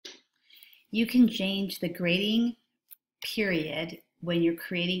You can change the grading period when you're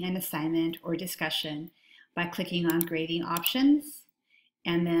creating an assignment or discussion by clicking on grading options,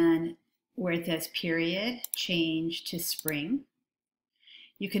 and then where it says period, change to spring.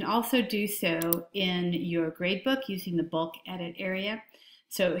 You can also do so in your gradebook using the bulk edit area.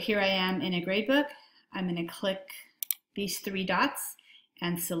 So here I am in a gradebook. I'm going to click these three dots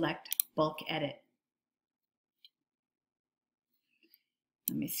and select bulk edit.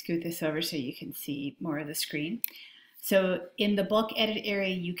 Let me scoot this over so you can see more of the screen. So in the bulk edit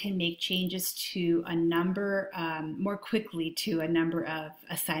area, you can make changes to a number, more quickly to a number of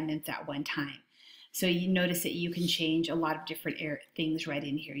assignments at one time. So you notice that you can change a lot of different things right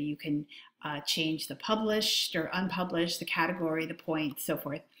in here. You can change the published or unpublished, the category, the point, so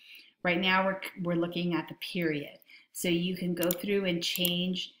forth. Right now we're looking at the period. So you can go through and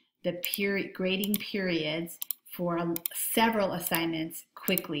change the grading periods for several assignments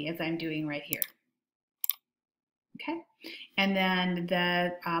quickly, as I'm doing right here. Okay, and then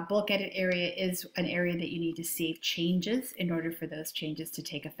the bulk edit area is an area that you need to save changes in order for those changes to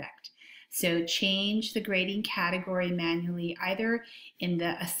take effect. So change the grading category manually either in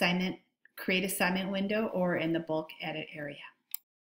the create assignment window or in the bulk edit area.